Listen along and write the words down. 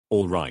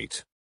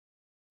Alright.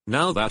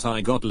 Now that I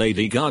got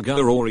Lady Gaga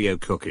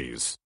Oreo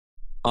cookies,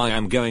 I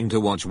am going to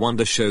watch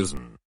Wonder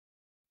Showzen.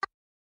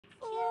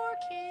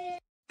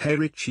 Hey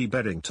Richie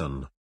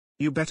Berrington.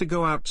 You better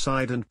go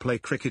outside and play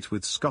cricket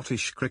with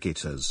Scottish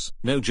cricketers.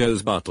 No,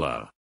 Jos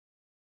Buttler.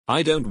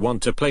 I don't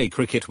want to play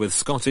cricket with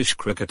Scottish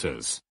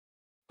cricketers.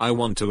 I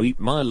want to eat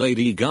my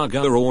Lady Gaga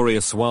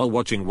Oreos while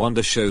watching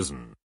Wonder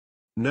Showzen.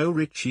 No,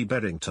 Richie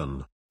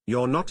Berrington.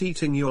 You're not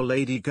eating your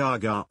Lady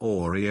Gaga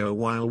Oreo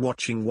while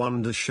watching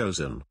Wonder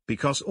Showzen,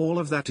 because all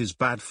of that is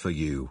bad for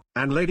you,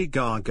 and Lady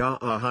Gaga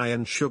are high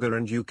in sugar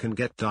and you can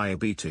get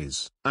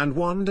diabetes, and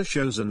Wonder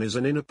Showzen is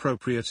an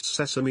inappropriate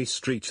Sesame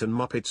Street and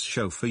Muppets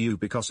show for you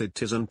because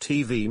it is an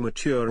TV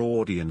mature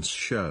audience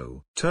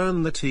show.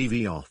 Turn the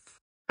TV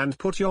off, and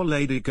put your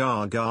Lady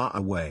Gaga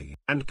away,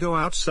 and go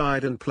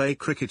outside and play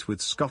cricket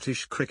with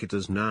Scottish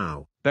cricketers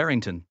now.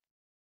 Berrington.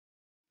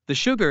 The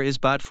sugar is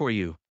bad for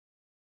you.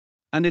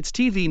 And it's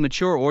TV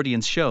mature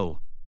audience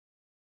show.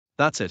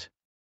 That's it.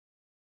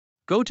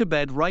 Go to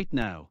bed right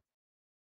now.